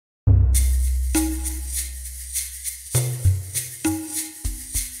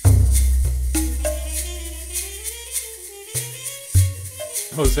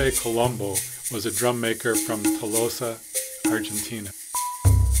Jose Colombo was a drum maker from Tolosa, Argentina.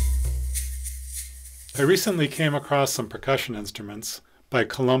 I recently came across some percussion instruments by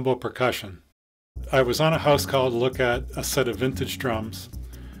Colombo Percusion. I was on a house call to look at a set of vintage drums,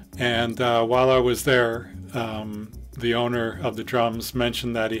 and while I was there, the owner of the drums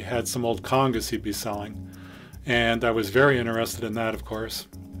mentioned that he had some old congas he'd be selling, and I was very interested in that, of course.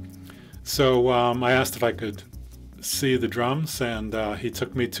 So I asked if I could see the drums, and he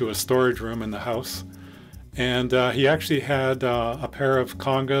took me to a storage room in the house, and he actually had a pair of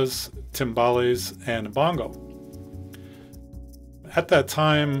congas, timbales, and a bongo. At that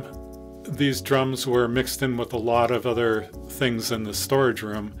time, these drums were mixed in with a lot of other things in the storage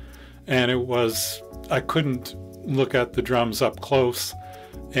room, and I couldn't look at the drums up close,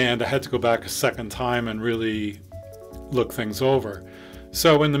 and I had to go back a second time and really look things over.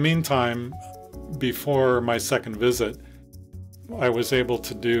 So in the meantime, before my second visit, I was able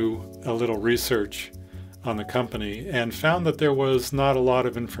to do a little research on the company and found that there was not a lot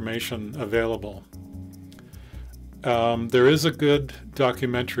of information available. There is a good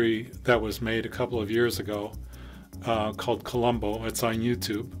documentary that was made a couple of years ago called Colombo. It's on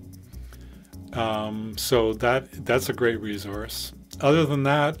YouTube. So that's a great resource. Other than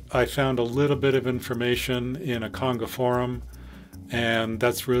that, I found a little bit of information in a conga forum, and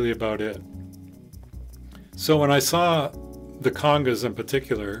that's really about it. So when I saw the congas in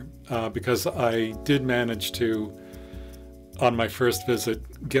particular, because I did manage to, on my first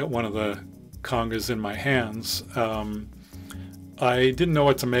visit, get one of the congas in my hands, I didn't know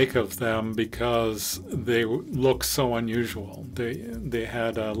what to make of them because they look so unusual. They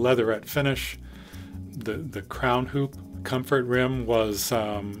had a leatherette finish. The crown hoop comfort rim was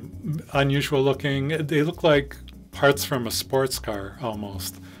unusual looking. They look like parts from a sports car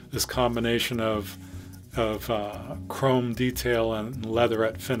almost. This combination of chrome detail and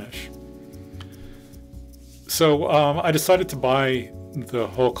leatherette finish. So I decided to buy the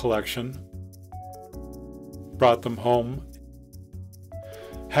whole collection, brought them home,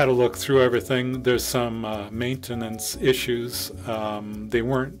 had a look through everything. There's some maintenance issues. They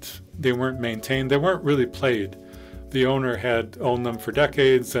weren't maintained. They weren't really played. The owner had owned them for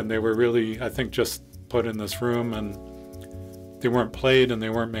decades, and they were really, I think, just put in this room, and they weren't played and they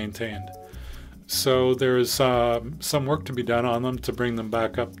weren't maintained. So there's some work to be done on them to bring them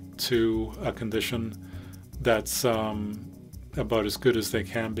back up to a condition that's about as good as they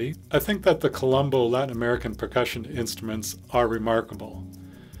can be. I think that the Colombo Latin American percussion instruments are remarkable.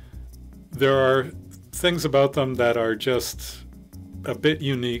 There are things about them that are just a bit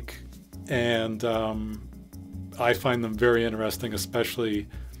unique, and I find them very interesting, especially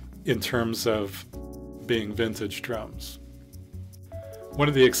in terms of being vintage drums. One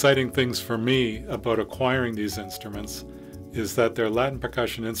of the exciting things for me about acquiring these instruments is that they're Latin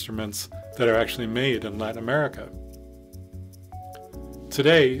percussion instruments that are actually made in Latin America.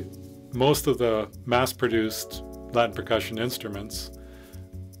 Today, most of the mass-produced Latin percussion instruments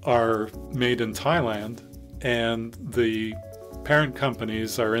are made in Thailand, and the parent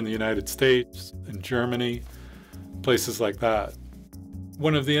companies are in the United States and Germany, places like that.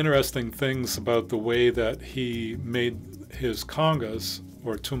 One of the interesting things about the way that he made his congas,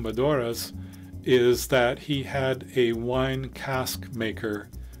 or tumbadoras, is that he had a wine cask maker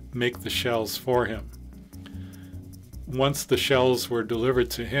make the shells for him. Once the shells were delivered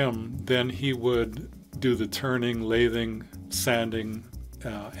to him, then he would do the turning, lathing, sanding,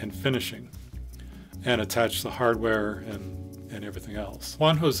 and finishing, and attach the hardware and everything else.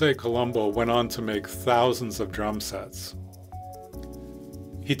 Juan Jose Colombo went on to make thousands of drum sets.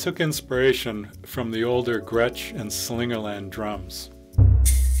 He took inspiration from the older Gretsch and Slingerland drums.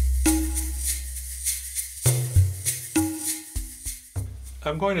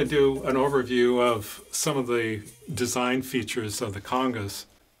 I'm going to do an overview of some of the design features of the congas.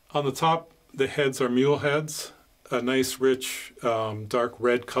 On the top, the heads are mule heads, a nice rich dark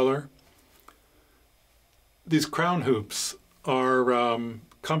red color. These crown hoops are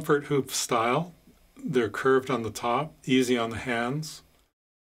comfort hoop style. They're curved on the top, easy on the hands.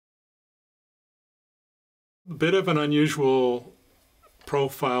 Bit of an unusual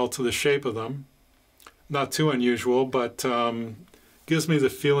profile to the shape of them. Not too unusual, but gives me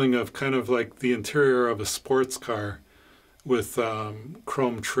the feeling of kind of like the interior of a sports car with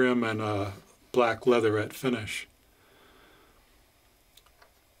chrome trim and a black leatherette finish.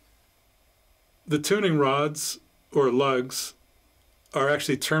 The tuning rods, or lugs, are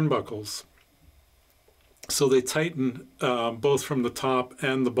actually turnbuckles. So they tighten both from the top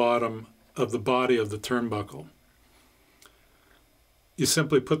and the bottom of the body of the turnbuckle. You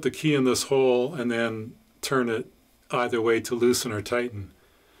simply put the key in this hole and then turn it either way to loosen or tighten,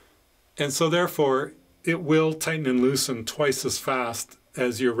 And so therefore, it will tighten and loosen twice as fast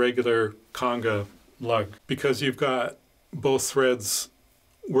as your regular conga lug, because you've got both threads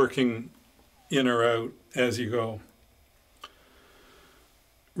working in or out as you go.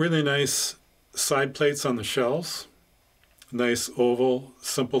 Really nice side plates on the shells. Nice oval,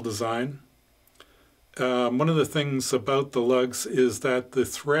 simple design. One of the things about the lugs is that the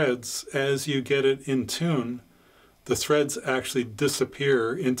threads, as you get it in tune, the threads actually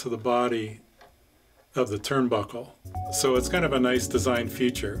disappear into the body of the turnbuckle. So it's kind of a nice design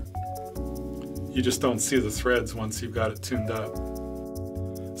feature. You just don't see the threads once you've got it tuned up.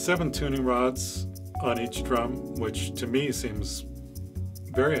 7 tuning rods on each drum, which to me seems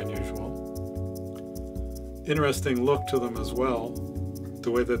very unusual. Interesting look to them as well,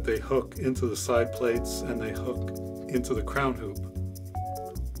 the way that they hook into the side plates and they hook into the crown hoop.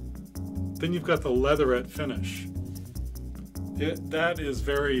 Then you've got the leatherette finish. That is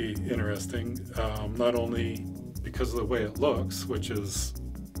very interesting, not only because of the way it looks, which is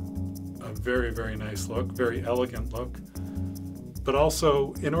a very, very nice look, very elegant look, but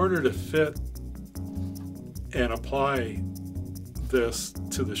also in order to fit and apply this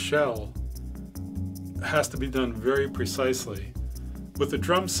to the shell, has to be done very precisely. With a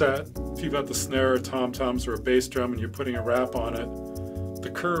drum set, if you've got the snare or tom-toms or a bass drum and you're putting a wrap on it,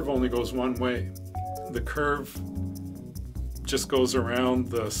 the curve only goes one way. The curve just goes around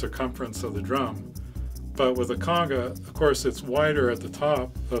the circumference of the drum. But with a conga, of course, it's wider at the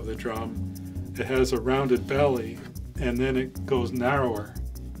top of the drum. It has a rounded belly, and then it goes narrower.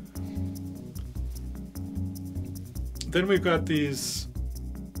 Then we've got these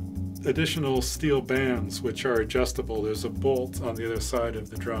additional steel bands which are adjustable. There's a bolt on the other side of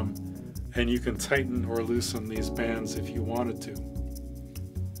the drum, and you can tighten or loosen these bands if you wanted to.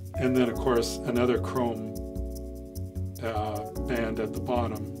 And then of course another chrome band at the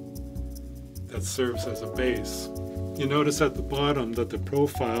bottom that serves as a base. You notice at the bottom that the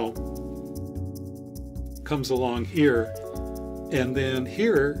profile comes along here, and then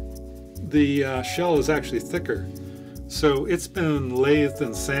here the shell is actually thicker. So it's been lathed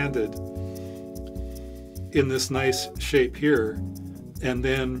and sanded in this nice shape here, and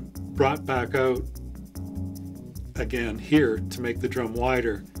then brought back out again here to make the drum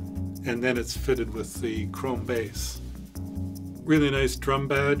wider, and then it's fitted with the chrome base. Really nice drum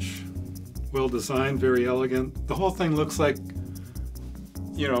badge, well designed, very elegant. The whole thing looks like,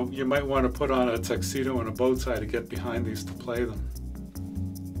 you know, you might want to put on a tuxedo and a bow tie to get behind these to play them.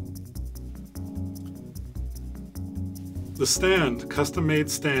 The stand, custom-made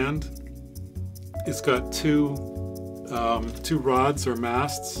stand, it's got two rods or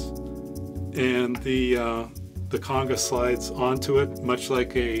masts, and the conga slides onto it, much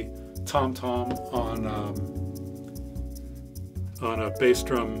like a tom-tom on a bass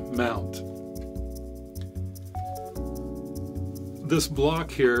drum mount. This block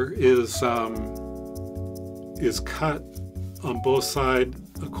here is cut on both sides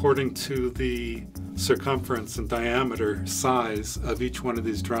according to the circumference and diameter size of each one of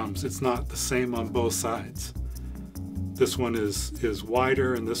these drums. It's not the same on both sides. This one is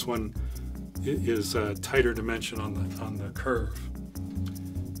wider, and this one is a tighter dimension on the curve.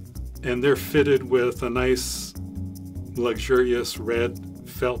 And they're fitted with a nice luxurious red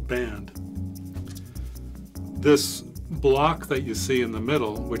felt band. This block that you see in the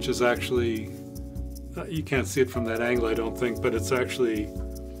middle, which is actually, you can't see it from that angle I don't think, but it's actually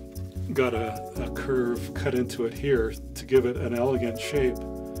got a curve cut into it here to give it an elegant shape.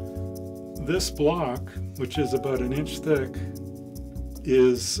 This block, which is about 1 inch thick,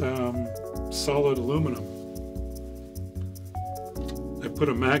 is solid aluminum. I put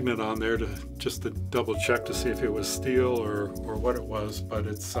a magnet on there just to double check to see if it was steel or what it was, but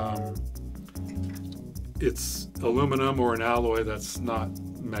it's aluminum or an alloy that's not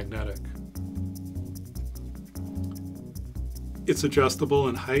magnetic. It's adjustable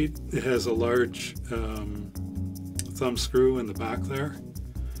in height. It has a large thumb screw in the back there.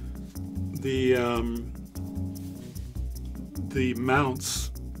 The mounts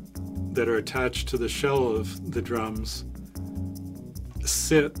that are attached to the shell of the drums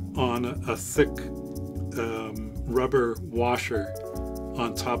sit on a thick rubber washer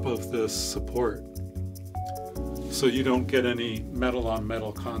on top of this support, so you don't get any metal on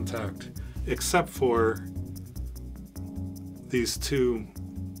metal contact, except for these two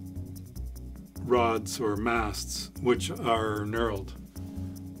rods or masts, which are knurled.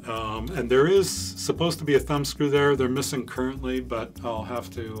 And there is supposed to be a thumb screw there. They're missing currently, but I'll have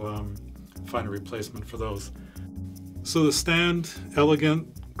to find a replacement for those. So the stand, elegant,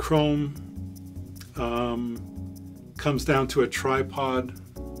 chrome, comes down to a tripod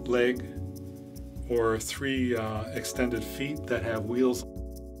leg or 3 extended feet that have wheels.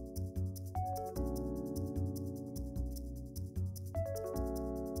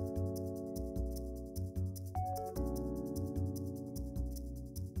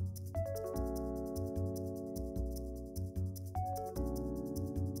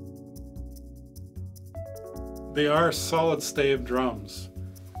 They are solid stave drums,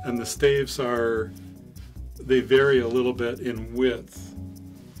 and the staves they vary a little bit in width,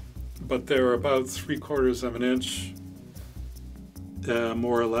 but they're about 3/4 of an inch,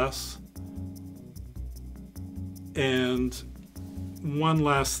 more or less. And one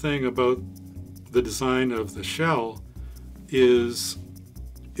last thing about the design of the shell is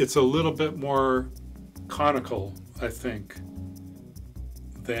it's a little bit more conical, I think,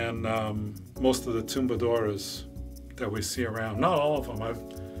 than most of the tumbadoras that we see around. Not all of them.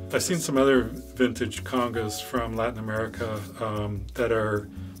 I've seen some other vintage congas from Latin America that are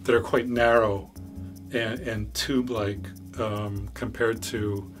quite narrow and tube-like compared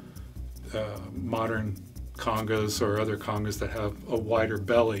to modern congas or other congas that have a wider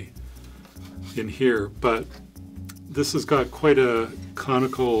belly in here. But this has got quite a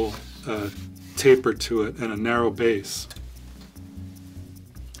conical taper to it and a narrow base.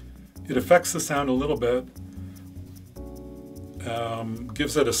 It affects the sound a little bit,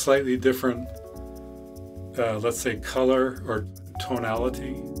 gives it a slightly different, let's say, color or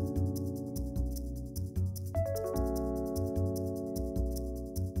tonality.